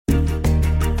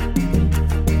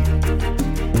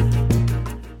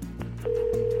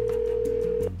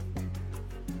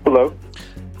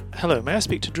Hello, may I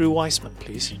speak to Drew Weissman,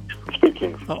 please?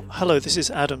 Speaking. Oh, hello, this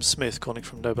is Adam Smith calling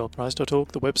from NobelPrize.org,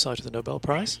 the website of the Nobel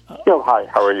Prize. Hi,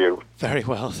 how are you? Very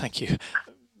well, thank you.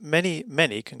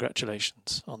 Many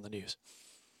congratulations on the news.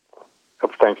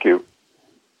 Thank you.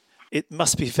 It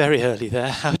must be very early there.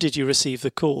 How did you receive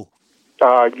the call?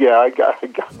 I got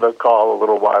the call a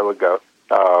little while ago.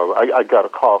 I got a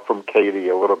call from Katie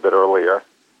a little bit earlier.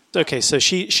 Okay, so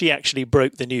she actually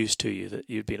broke the news to you that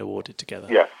you'd been awarded together?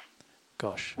 Yes.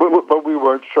 Gosh. But we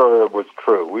weren't sure it was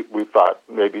true. We thought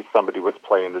maybe somebody was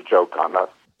playing a joke on us.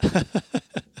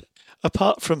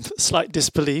 Apart from slight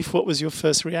disbelief, what was your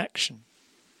first reaction?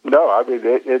 No, I mean,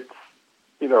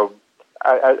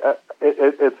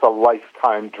 it's a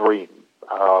lifetime dream.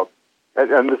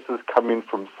 And this is coming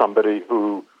from somebody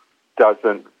who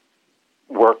doesn't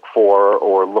work for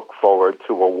or look forward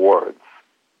to awards.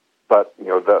 But,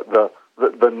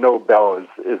 the Nobel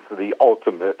is the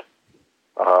ultimate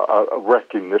a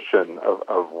recognition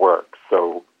of work.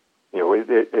 So,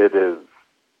 it is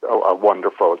a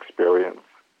wonderful experience.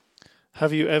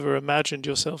 Have you ever imagined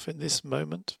yourself in this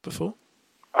moment before?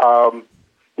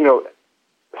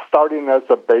 Starting as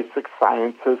a basic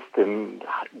scientist and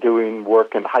doing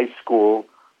work in high school,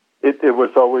 it was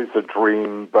always a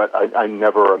dream, but I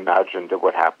never imagined it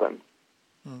would happen.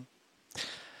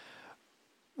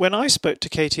 When I spoke to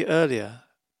Katie earlier,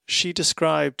 she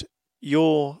described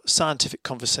your scientific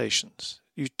conversations,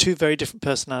 you two very different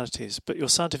personalities, but your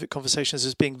scientific conversations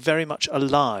as being very much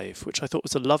alive, which I thought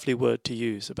was a lovely word to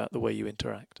use about the way you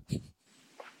interact.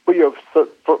 Well,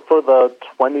 for the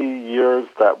 20 years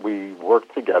that we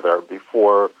worked together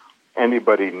before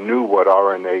anybody knew what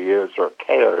RNA is or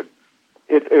cared,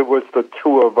 it was the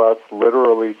two of us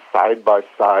literally side by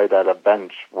side at a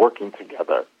bench working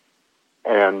together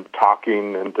and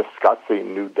talking and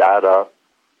discussing new data.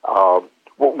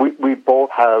 We both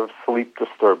have sleep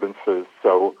disturbances,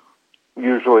 so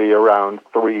usually around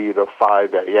 3 to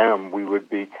 5 a.m. we would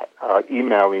be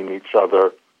emailing each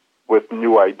other with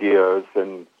new ideas,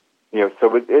 and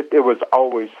so it was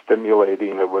always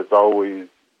stimulating. It was always,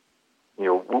 we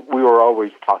were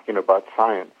always talking about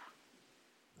science.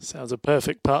 Sounds a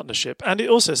perfect partnership. And it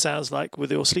also sounds like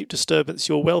with your sleep disturbance,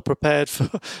 you're well prepared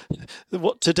for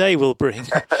what today will bring.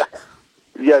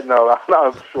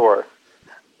 I'm sure.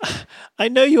 I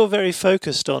know you're very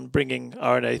focused on bringing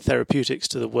RNA therapeutics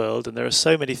to the world, and there are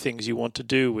so many things you want to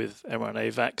do with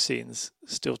mRNA vaccines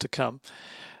still to come.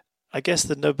 I guess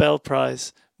the Nobel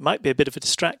Prize might be a bit of a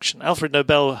distraction. Alfred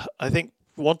Nobel, I think,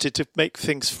 wanted to make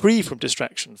things free from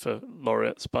distraction for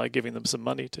laureates by giving them some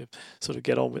money to sort of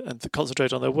get on with and to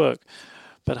concentrate on their work.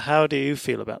 But how do you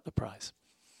feel about the prize?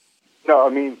 No, I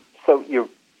mean, to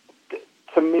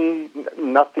me,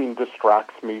 nothing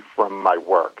distracts me from my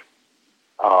work.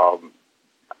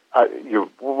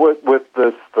 With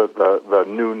this, the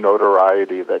new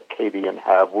notoriety that Katie and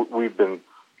have, we've been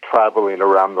traveling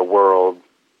around the world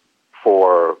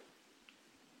for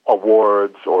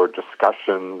awards or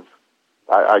discussions.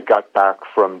 I got back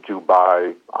from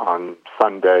Dubai on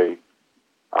Sunday.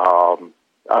 I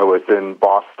was in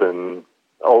Boston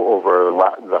over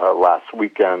the last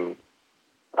weekend,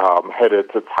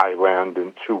 headed to Thailand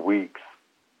in 2 weeks.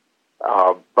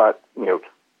 But,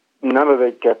 none of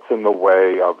it gets in the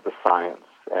way of the science.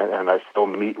 And I still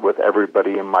meet with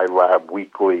everybody in my lab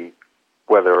weekly,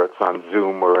 whether it's on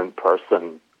Zoom or in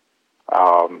person.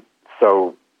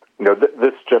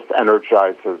 This just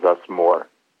energizes us more.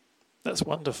 That's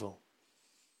wonderful.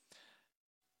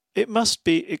 It must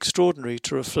be extraordinary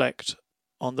to reflect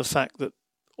on the fact that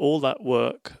all that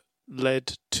work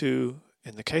led to,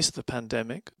 in the case of the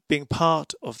pandemic, being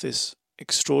part of this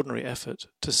extraordinary effort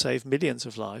to save millions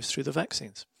of lives through the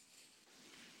vaccines.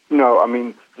 No, I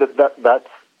mean, that's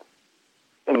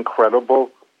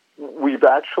incredible. We've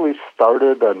actually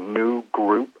started a new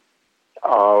group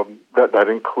that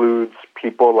includes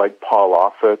people like Paul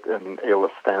Offit and Ayla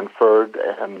Stanford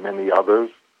and many others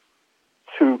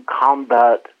to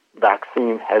combat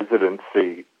vaccine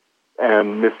hesitancy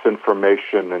and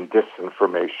misinformation and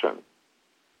disinformation.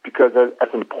 Because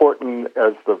as important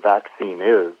as the vaccine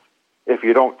is, if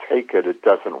you don't take it, it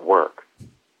doesn't work.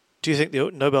 Do you think the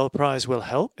Nobel Prize will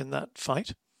help in that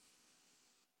fight?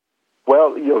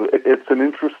 Well, it's an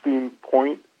interesting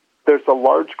point. There's a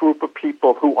large group of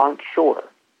people who aren't sure,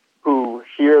 who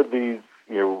hear these,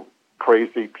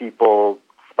 crazy people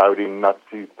spouting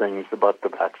nutsy things about the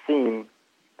vaccine,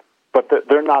 but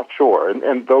they're not sure.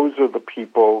 And those are the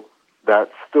people that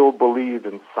still believe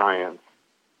in science.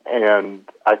 And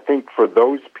I think for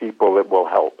those people, it will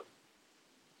help.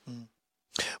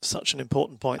 Such an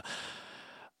important point.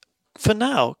 For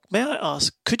now, may I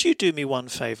ask, could you do me one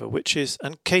favour, which is,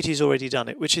 and Katie's already done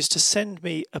it, which is to send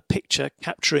me a picture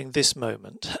capturing this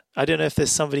moment. I don't know if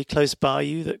there's somebody close by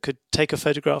you that could take a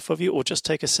photograph of you or just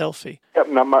take a selfie. Yep,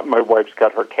 now my wife's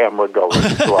got her camera going,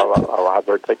 so I'll have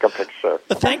her take a picture.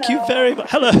 Thank you very much.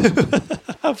 Hello.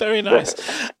 How very nice.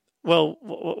 Well,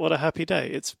 what a happy day.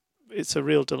 It's a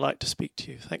real delight to speak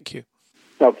to you. Thank you.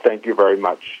 No, thank you very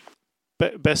much.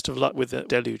 Best of luck with the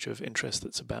deluge of interest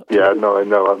that's about. Yeah, no, I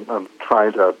know. I'm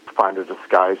trying to find a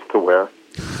disguise to wear.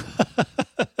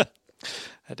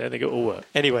 I don't think it will work.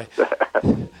 Anyway,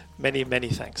 many, many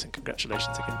thanks and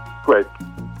congratulations again. Great.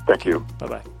 Thank you.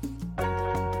 Bye-bye.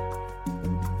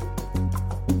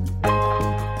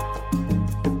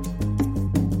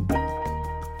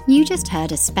 You just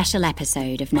heard a special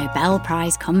episode of Nobel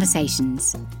Prize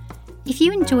Conversations. If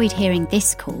you enjoyed hearing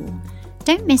this call,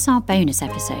 don't miss our bonus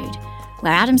episode,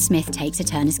 where Adam Smith takes a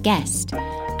turn as guest,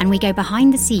 and we go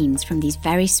behind the scenes from these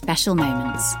very special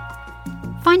moments.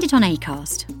 Find it on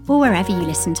Acast, or wherever you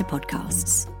listen to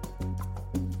podcasts.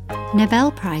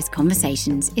 Nobel Prize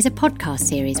Conversations is a podcast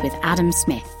series with Adam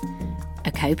Smith,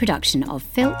 a co-production of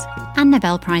Filt and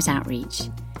Nobel Prize Outreach.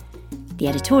 The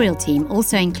editorial team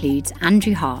also includes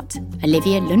Andrew Hart,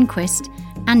 Olivia Lundquist,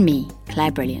 and me,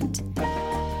 Claire Brilliant.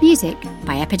 Music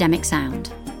by Epidemic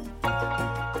Sound.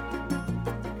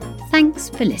 Thanks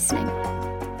for listening.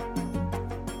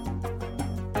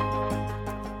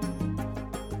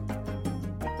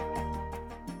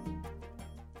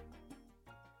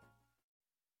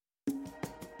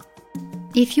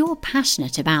 If you're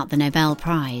passionate about the Nobel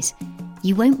Prize,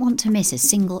 you won't want to miss a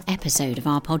single episode of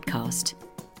our podcast.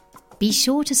 Be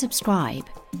sure to subscribe.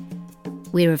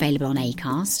 We're available on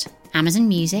Acast, Amazon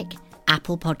Music,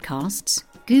 Apple Podcasts,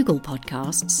 Google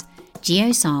Podcasts,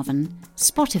 JioSaavn,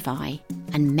 Spotify,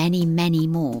 and many, many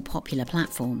more popular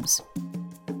platforms.